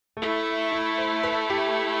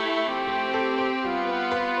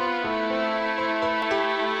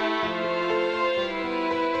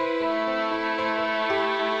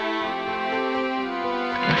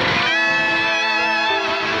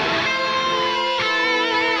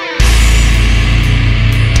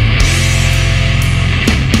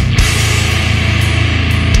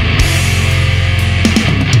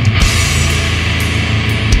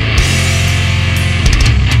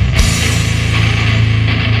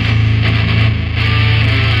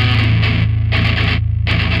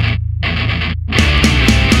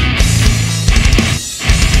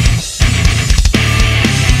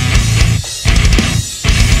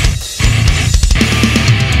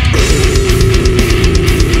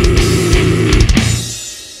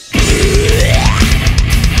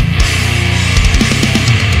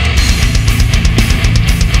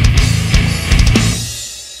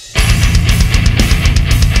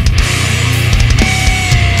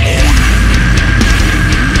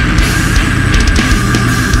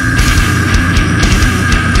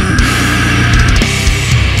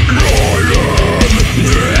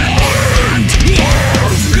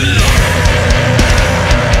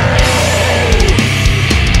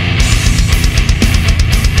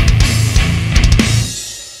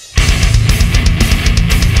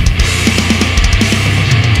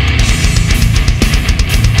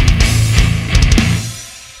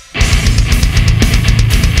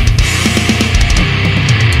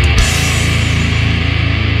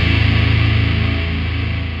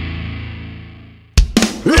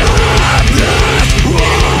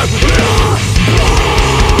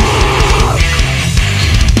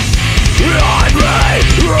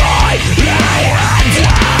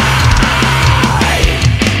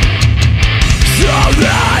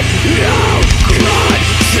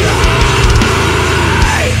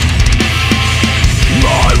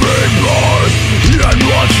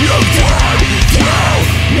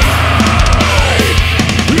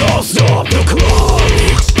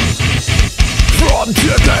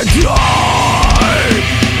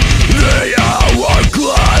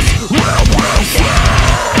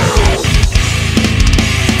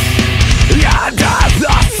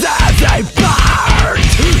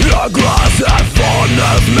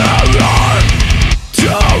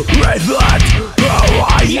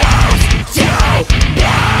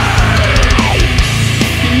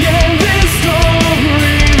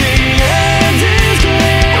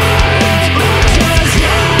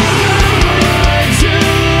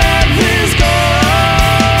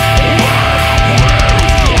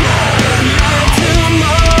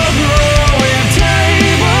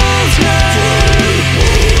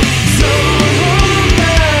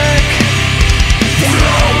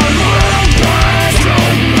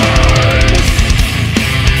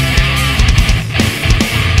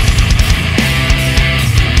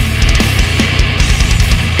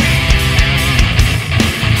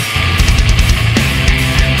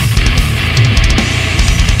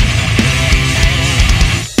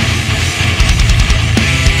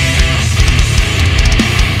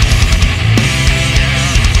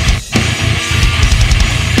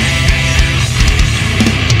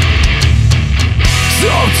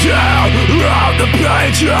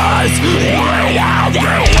just bleed out the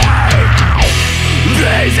way.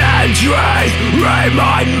 These entries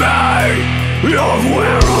remind me of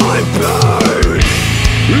where I've been.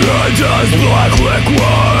 And as black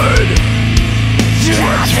liquid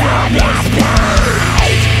drips from this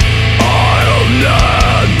page, I'll never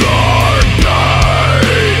be the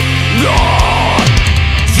same.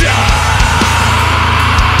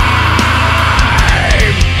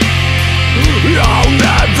 I'll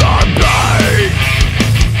never be.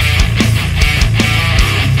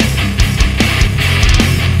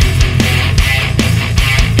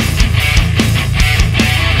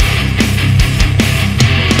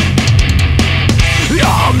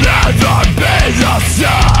 I'll never be the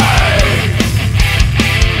same.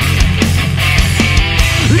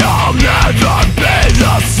 I'll never be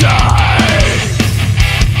the same.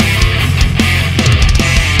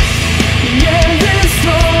 Yeah, this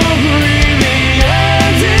story, the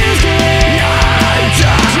end is clear.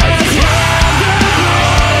 Just grab the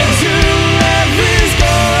blood to let this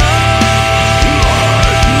go.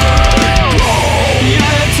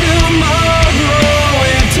 Yeah, tomorrow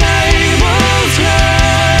if tables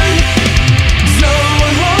turn,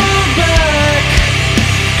 don't hold back.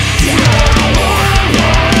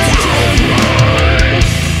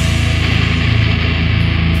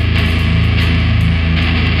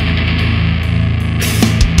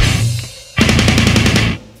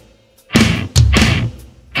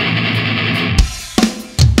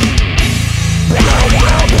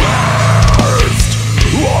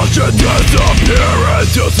 Watch it disappear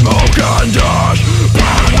into smoke and ash.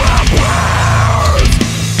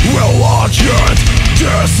 We'll watch it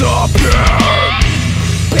disappear.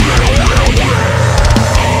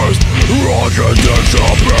 Watch it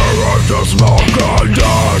disappear into smoke and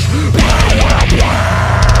ash.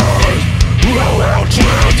 We'll watch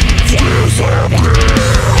it disappear.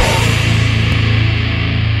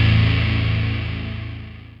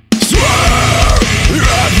 Swear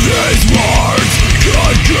if these words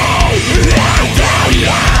could go without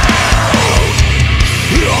you,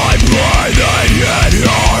 I pray they hit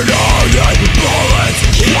harder than bullets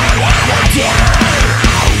can ever do.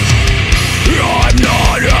 I'm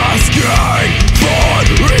not asking for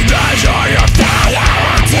revenge.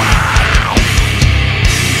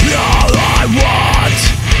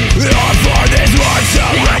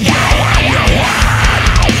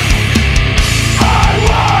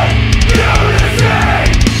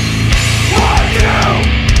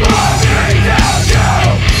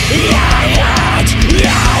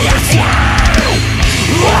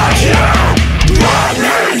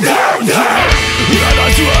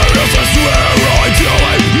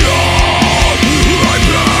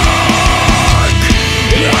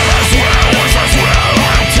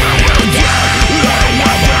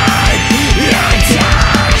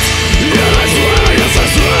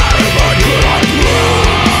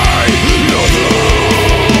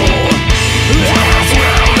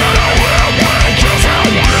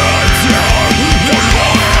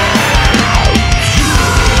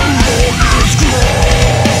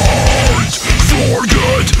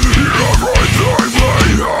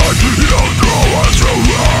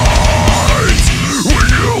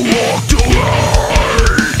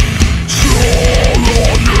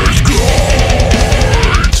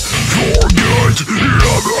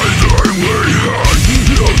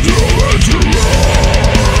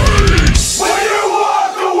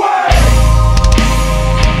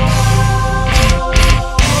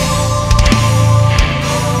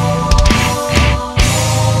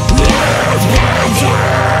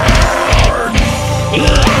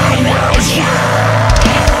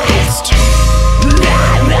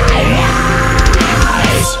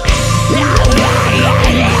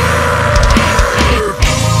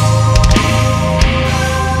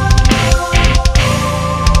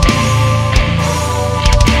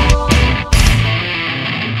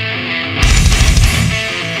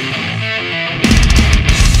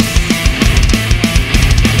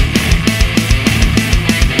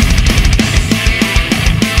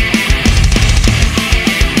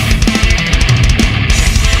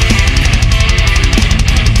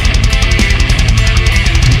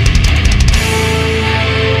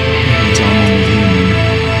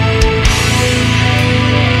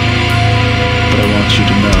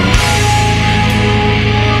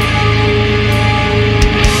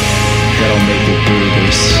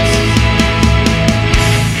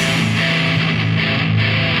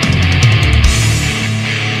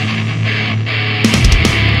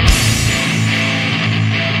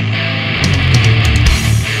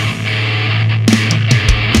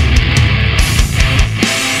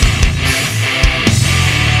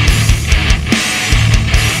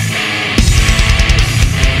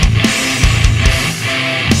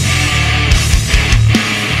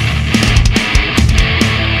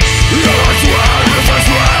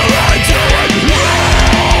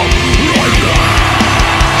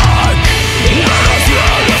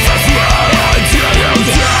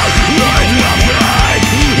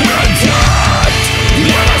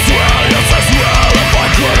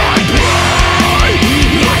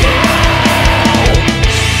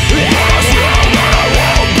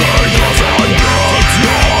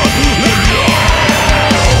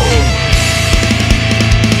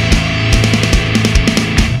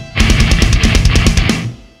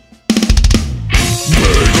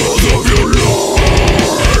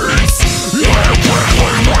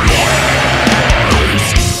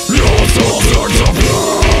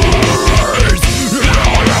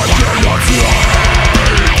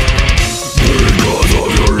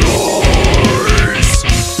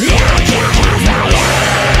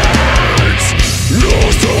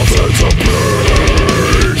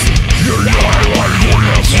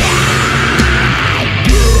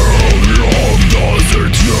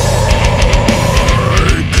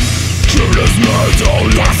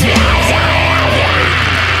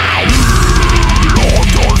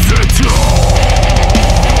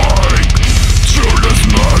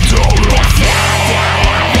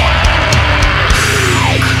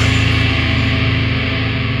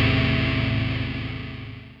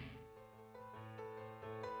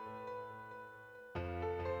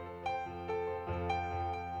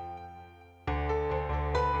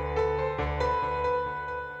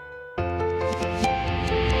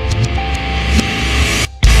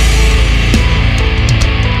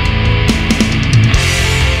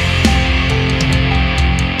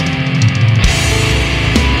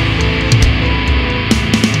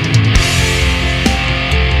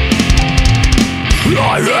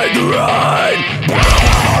 in the rain.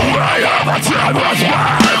 I have a time was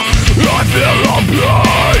bad. I feel no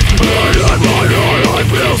pain. In my heart I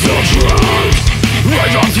feel so trapped. I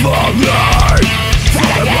just fall me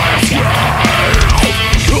from my escape.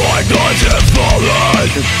 I got it fallen.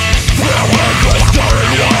 There were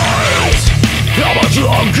crystalline waves. I'm a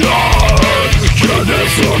drunkard. Can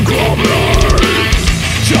this uncall me?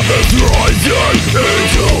 Tempest rising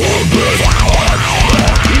into abyss.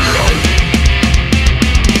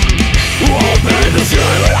 Open the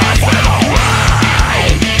sky and I feel away.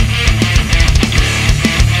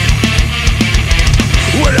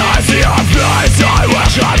 When I see your face I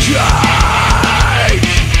wish I'd change.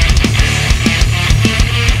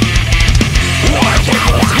 Watch the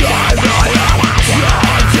skies I have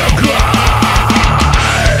tried to cry.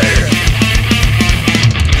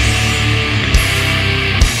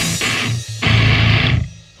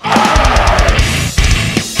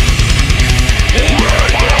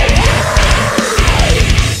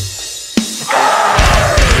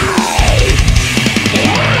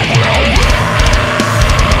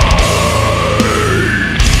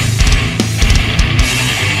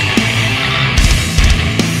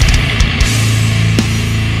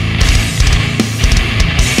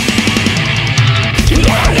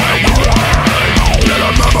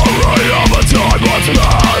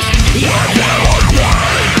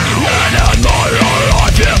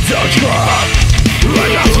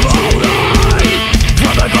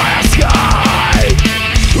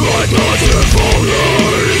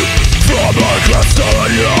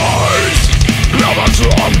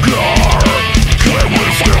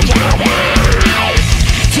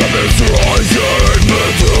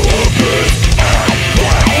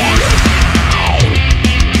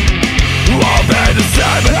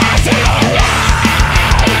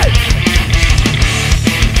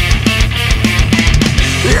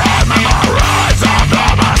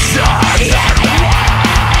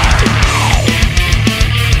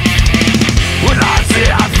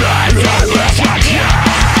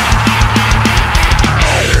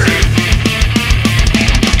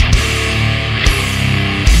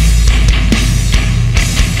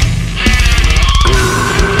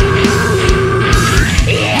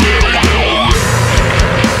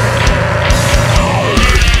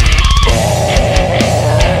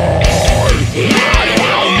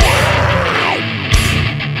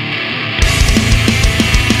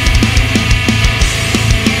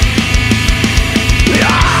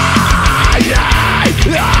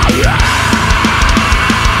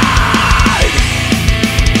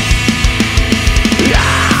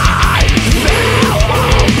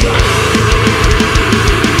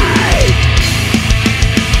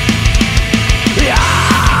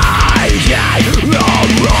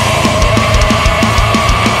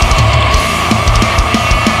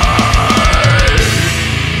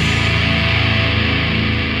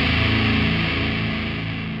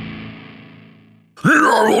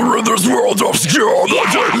 In this world obscure,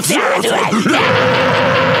 this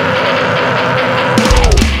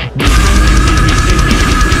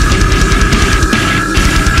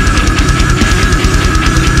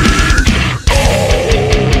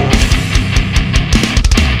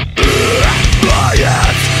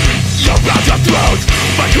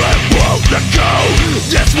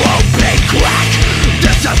won't be quick.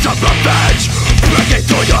 This is a revenge. Breaking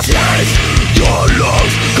through your skin. Your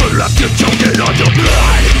lungs collective choking on your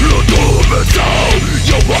blood. You doom and soul.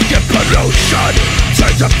 You walk in pollution.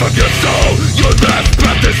 Change it from your soul. Your last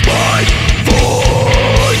breath is mine.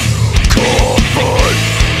 Voice covered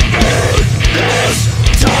in this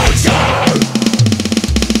torture.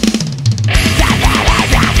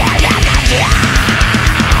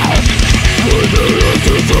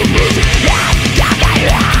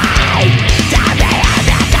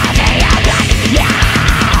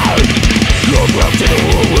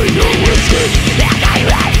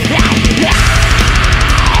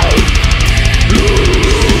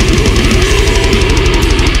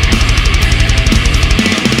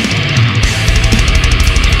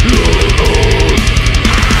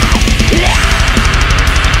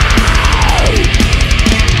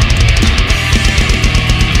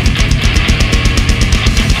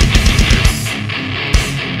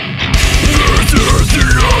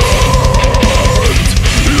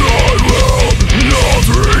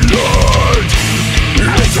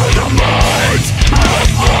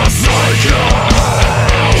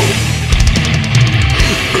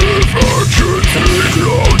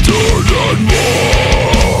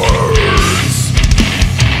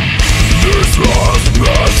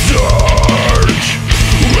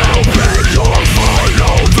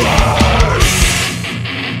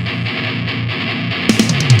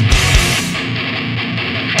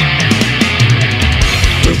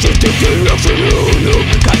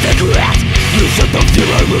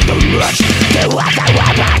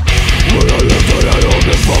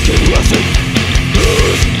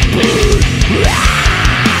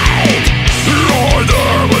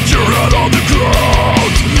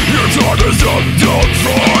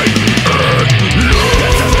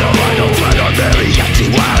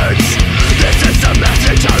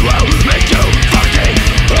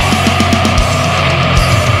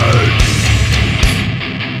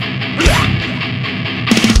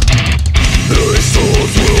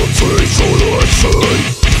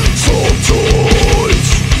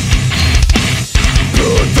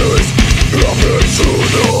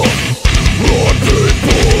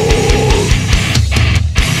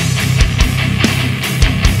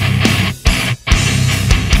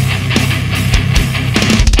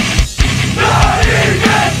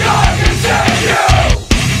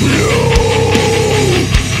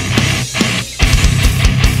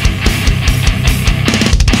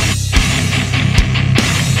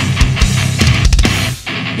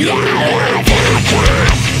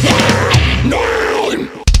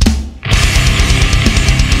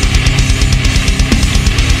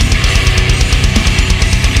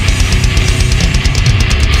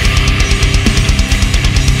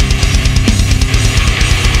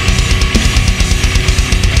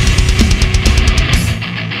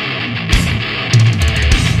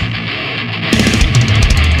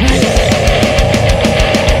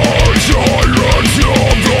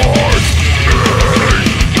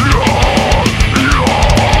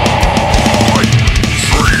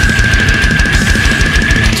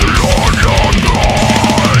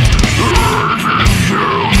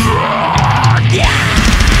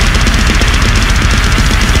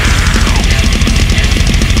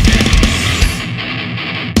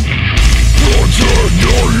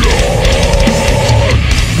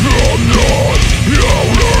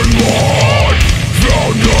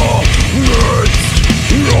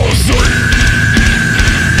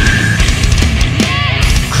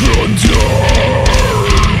 undone.